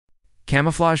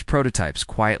Camouflage prototypes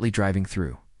quietly driving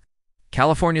through.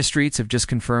 California streets have just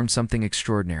confirmed something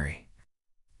extraordinary.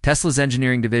 Tesla's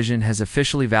engineering division has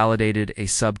officially validated a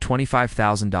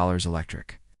sub-$25,000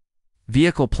 electric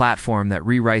vehicle platform that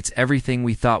rewrites everything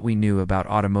we thought we knew about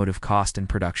automotive cost and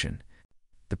production.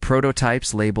 The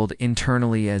prototypes, labeled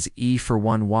internally as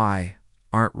E41Y,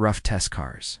 aren't rough test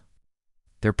cars.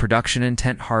 They're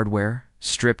production-intent hardware,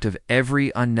 stripped of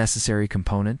every unnecessary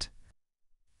component,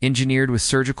 engineered with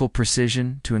surgical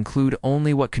precision to include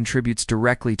only what contributes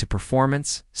directly to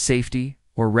performance, safety,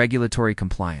 or regulatory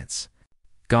compliance.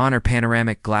 Gone are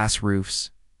panoramic glass roofs,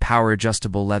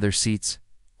 power-adjustable leather seats,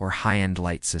 or high-end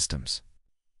light systems.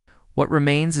 What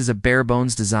remains is a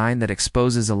bare-bones design that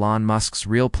exposes Elon Musk's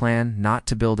real plan not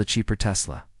to build a cheaper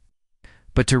Tesla,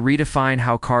 but to redefine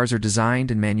how cars are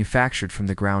designed and manufactured from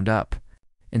the ground up.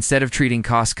 Instead of treating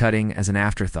cost-cutting as an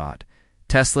afterthought,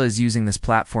 Tesla is using this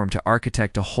platform to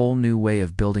architect a whole new way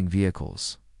of building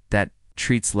vehicles that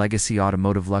treats legacy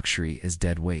automotive luxury as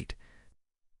dead weight.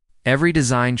 Every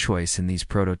design choice in these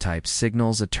prototypes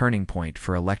signals a turning point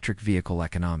for electric vehicle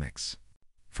economics.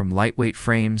 From lightweight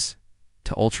frames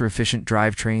to ultra-efficient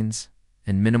drivetrains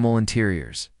and minimal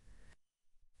interiors,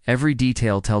 every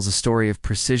detail tells a story of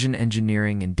precision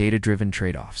engineering and data-driven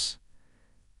trade-offs.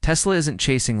 Tesla isn't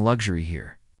chasing luxury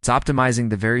here. It's optimizing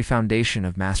the very foundation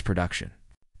of mass production,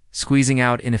 squeezing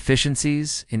out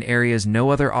inefficiencies in areas no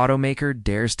other automaker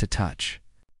dares to touch.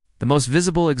 The most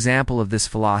visible example of this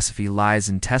philosophy lies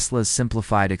in Tesla's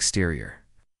simplified exterior.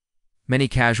 Many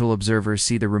casual observers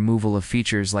see the removal of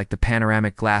features like the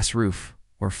panoramic glass roof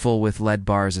or full-width LED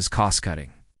bars as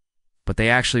cost-cutting, but they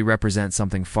actually represent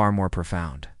something far more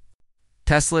profound.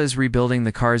 Tesla is rebuilding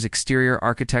the car's exterior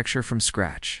architecture from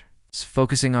scratch,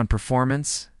 focusing on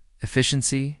performance,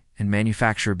 efficiency, and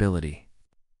manufacturability.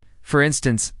 For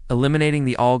instance, eliminating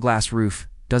the all-glass roof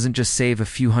doesn't just save a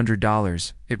few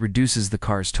 $100s, it reduces the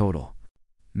car's total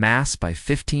mass by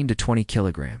 15 to 20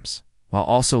 kilograms, while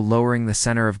also lowering the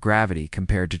center of gravity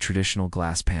compared to traditional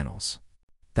glass panels.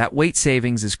 That weight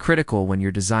savings is critical when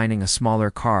you're designing a smaller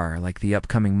car like the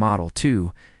upcoming Model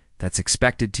 2 that's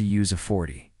expected to use a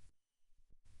 40.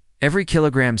 Every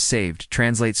kilogram saved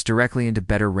translates directly into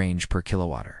better range per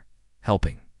kilowatt,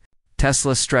 helping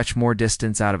Tesla stretch more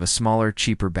distance out of a smaller,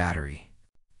 cheaper battery.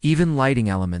 Even lighting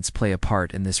elements play a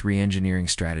part in this re-engineering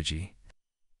strategy.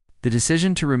 The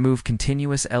decision to remove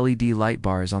continuous LED light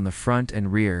bars on the front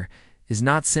and rear is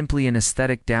not simply an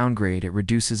aesthetic downgrade, it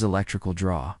reduces electrical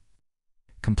draw,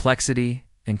 complexity,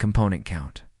 and component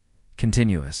count.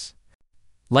 Continuous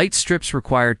light strips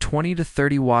require 20 to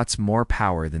 30 watts more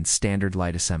power than standard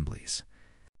light assemblies.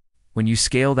 When you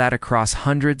scale that across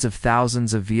hundreds of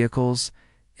thousands of vehicles,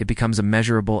 it becomes a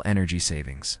measurable energy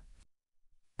savings.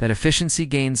 That efficiency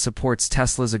gain supports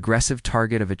Tesla's aggressive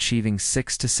target of achieving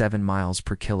 6 to 7 miles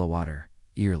per kilowatt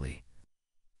yearly,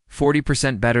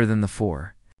 40% better than the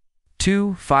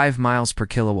 4.25 miles per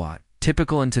kilowatt,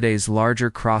 typical in today's larger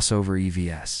crossover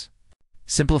EVs.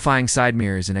 Simplifying side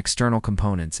mirrors and external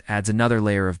components adds another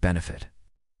layer of benefit.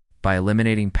 By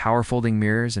eliminating power folding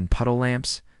mirrors and puddle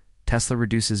lamps, Tesla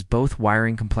reduces both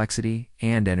wiring complexity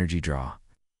and energy draw.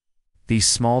 These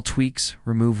small tweaks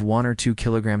remove 1 or 2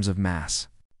 kilograms of mass,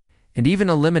 and even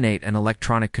eliminate an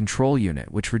electronic control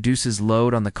unit, which reduces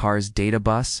load on the car's data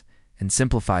bus and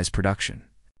simplifies production.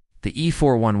 The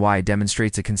E41Y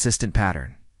demonstrates a consistent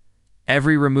pattern.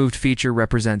 Every removed feature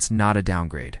represents not a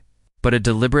downgrade, but a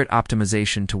deliberate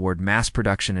optimization toward mass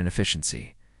production and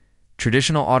efficiency.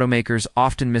 Traditional automakers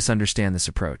often misunderstand this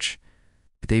approach.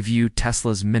 They view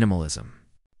Tesla's minimalism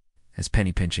as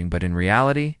penny-pinching, but in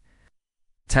reality,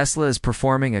 Tesla is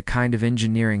performing a kind of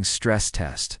engineering stress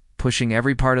test, pushing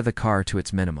every part of the car to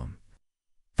its minimum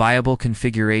viable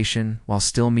configuration while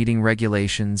still meeting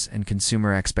regulations and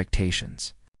consumer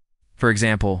expectations. For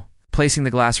example, placing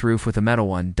the glass roof with a metal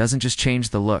one doesn't just change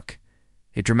the look,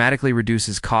 it dramatically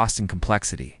reduces cost and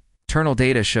complexity. Internal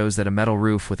data shows that a metal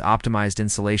roof with optimized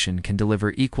insulation can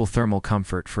deliver equal thermal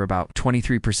comfort for about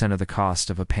 23% of the cost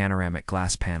of a panoramic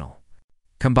glass panel.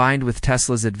 Combined with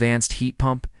Tesla's advanced heat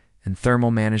pump and thermal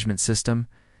management system,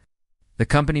 the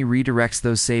company redirects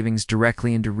those savings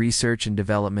directly into research and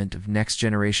development of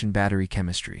next-generation battery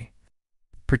chemistry.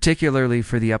 Particularly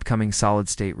for the upcoming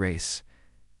solid-state race,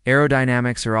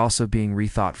 aerodynamics are also being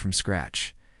rethought from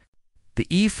scratch. The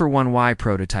E41Y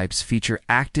prototypes feature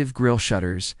active grille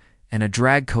shutters and a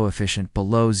drag coefficient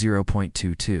below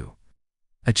 0.22,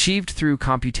 achieved through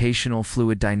computational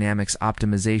fluid dynamics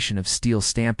optimization of steel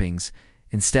stampings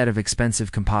instead of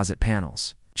expensive composite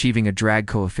panels, achieving a drag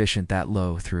coefficient that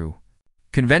low through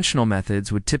Conventional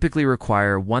methods would typically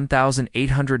require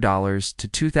 $1,800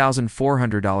 to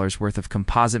 $2,400 worth of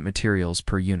composite materials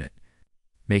per unit,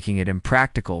 making it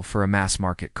impractical for a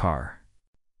mass-market car.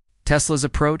 Tesla's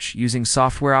approach, using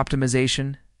software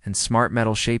optimization and smart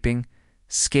metal shaping,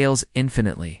 scales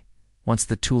infinitely once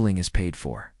the tooling is paid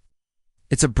for.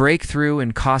 It's a breakthrough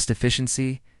in cost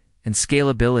efficiency and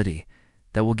scalability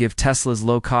that will give Tesla's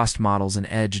low-cost models an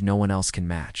edge no one else can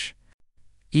match.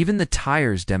 Even the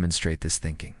tires demonstrate this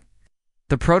thinking.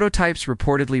 The prototypes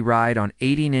reportedly ride on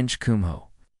 18-inch Kumho,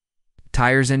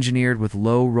 tires engineered with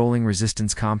low rolling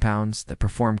resistance compounds that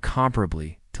perform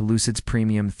comparably to Lucid's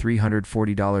premium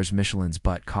 $340 Michelin's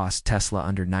but cost Tesla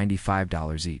under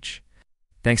 $95 each.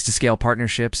 Thanks to scale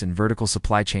partnerships and vertical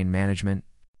supply chain management,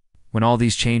 when all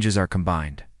these changes are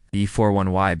combined, the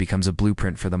E41Y becomes a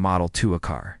blueprint for the Model 2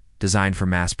 car, designed for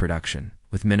mass production,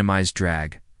 with minimized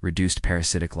drag, reduced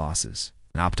parasitic losses,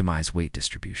 and optimized weight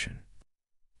distribution.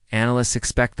 Analysts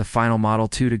expect the final Model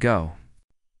 2 to go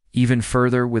even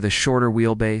further with a shorter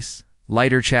wheelbase,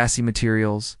 lighter chassis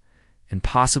materials, and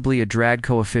possibly a drag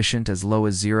coefficient as low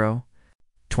as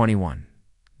 0.21.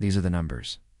 These are the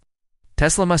numbers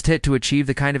Tesla must hit to achieve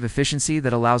the kind of efficiency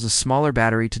that allows a smaller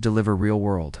battery to deliver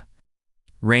real-world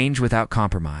range without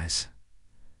compromise.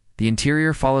 The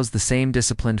interior follows the same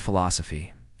disciplined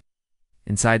philosophy.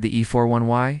 Inside the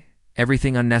E41Y,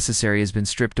 everything unnecessary has been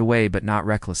stripped away, but not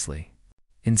recklessly.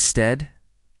 Instead,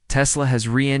 Tesla has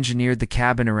re-engineered the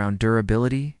cabin around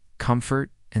durability,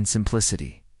 comfort, and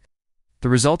simplicity. The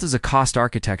result is a cost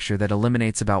architecture that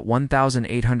eliminates about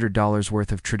 $1,800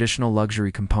 worth of traditional luxury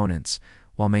components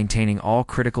while maintaining all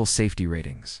critical safety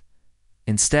ratings.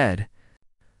 Instead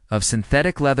of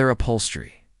synthetic leather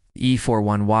upholstery, the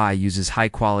E41Y uses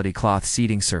high-quality cloth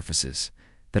seating surfaces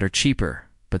that are cheaper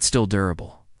but still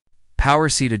durable. Power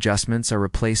seat adjustments are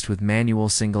replaced with manual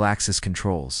single-axis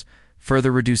controls,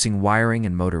 further reducing wiring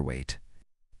and motor weight.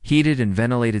 Heated and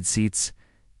ventilated seats,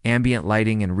 ambient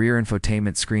lighting, and rear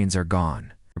infotainment screens are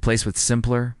gone, replaced with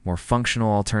simpler, more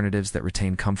functional alternatives that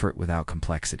retain comfort without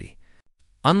complexity.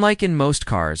 Unlike in most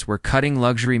cars, where cutting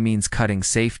luxury means cutting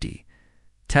safety,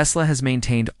 Tesla has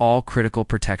maintained all critical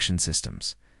protection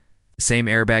systems. The same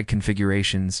airbag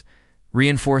configurations,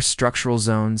 reinforced structural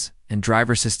zones, and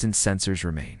driver assistance sensors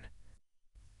remain.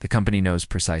 The company knows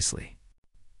precisely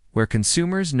where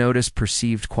consumers notice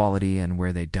perceived quality and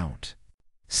where they don't.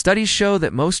 Studies show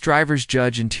that most drivers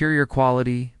judge interior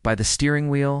quality by the steering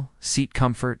wheel, seat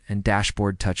comfort, and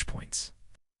dashboard touchpoints.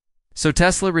 So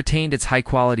Tesla retained its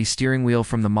high-quality steering wheel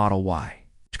from the Model Y,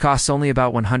 which costs only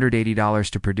about $180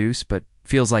 to produce but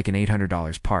feels like an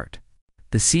 $800 part.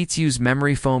 The seats use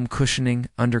memory foam cushioning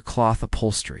under cloth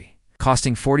upholstery,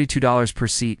 costing $42 per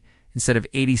seat instead of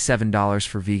 $87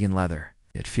 for vegan leather,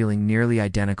 yet feeling nearly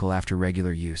identical after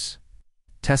regular use.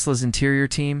 Tesla's interior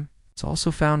team has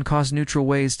also found cost-neutral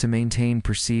ways to maintain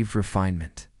perceived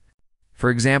refinement. For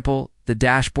example, the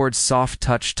dashboard's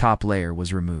soft-touch top layer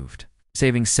was removed,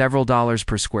 saving several dollars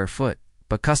per square foot,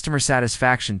 but customer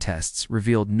satisfaction tests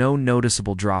revealed no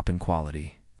noticeable drop in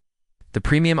quality. The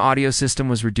premium audio system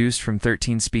was reduced from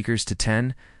 13 speakers to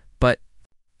 10, but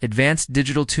advanced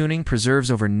digital tuning preserves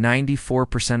over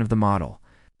 94% of the Model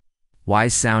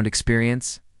Y's sound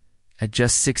experience at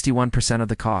just 61% of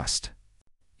the cost.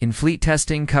 In fleet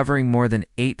testing covering more than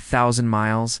 8,000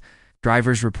 miles,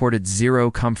 drivers reported zero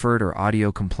comfort or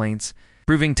audio complaints,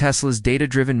 proving Tesla's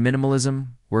data-driven minimalism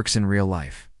works in real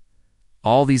life.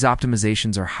 All these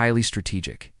optimizations are highly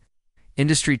strategic.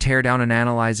 Industry teardown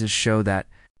analyses show that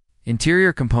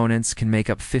interior components can make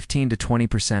up 15 to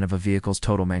 20% of a vehicle's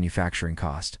total manufacturing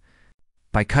cost.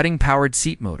 By cutting powered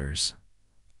seat motors,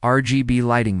 RGB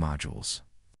lighting modules,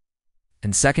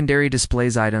 and secondary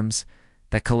displays items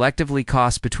that collectively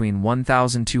cost between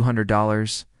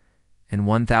 $1,200 and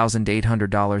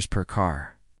 $1,800 per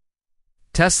car,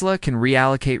 Tesla can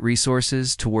reallocate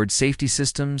resources toward safety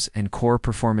systems and core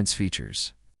performance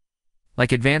features.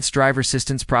 Like advanced driver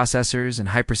assistance processors and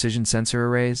high-precision sensor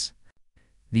arrays,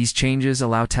 these changes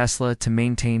allow Tesla to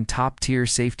maintain top-tier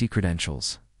safety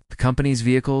credentials. The company's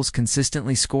vehicles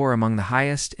consistently score among the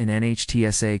highest in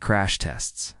NHTSA crash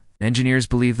tests. Engineers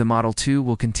believe the Model 2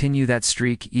 will continue that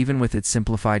streak even with its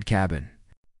simplified cabin.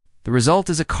 The result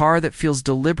is a car that feels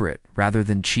deliberate rather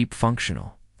than cheap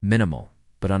functional, minimal,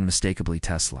 but unmistakably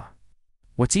Tesla.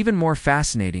 What's even more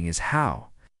fascinating is how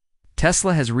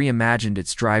Tesla has reimagined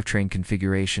its drivetrain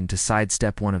configuration to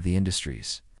sidestep one of the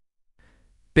industry's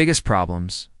biggest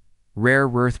problems: rare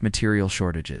earth material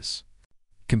shortages.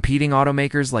 Competing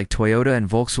automakers like Toyota and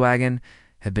Volkswagen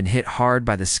have been hit hard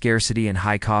by the scarcity and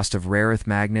high cost of rare earth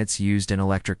magnets used in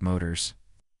electric motors.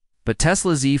 But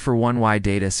Tesla's E-for-1Y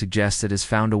data suggests it has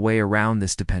found a way around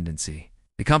this dependency.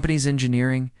 The company's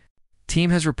engineering team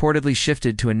has reportedly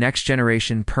shifted to a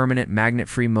next-generation permanent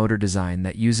magnet-free motor design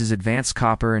that uses advanced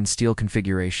copper and steel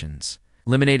configurations,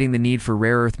 eliminating the need for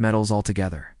rare earth metals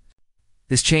altogether.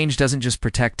 This change doesn't just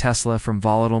protect Tesla from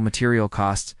volatile material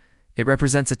costs, it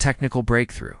represents a technical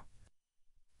breakthrough.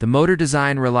 The motor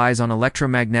design relies on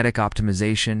electromagnetic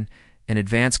optimization and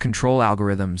advanced control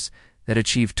algorithms that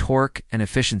achieve torque and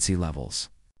efficiency levels,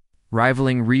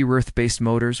 rivaling rare earth-based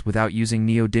motors without using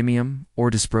neodymium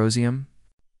or dysprosium.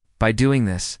 By doing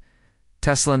this,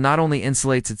 Tesla not only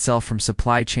insulates itself from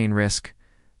supply chain risk,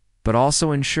 but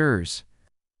also ensures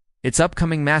its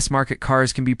upcoming mass-market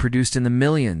cars can be produced in the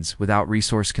millions without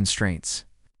resource constraints.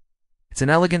 It's an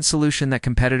elegant solution that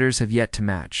competitors have yet to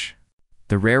match.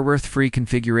 The rare earth-free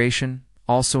configuration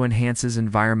also enhances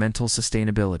environmental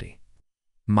sustainability.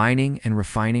 Mining and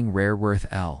refining rare earth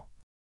L.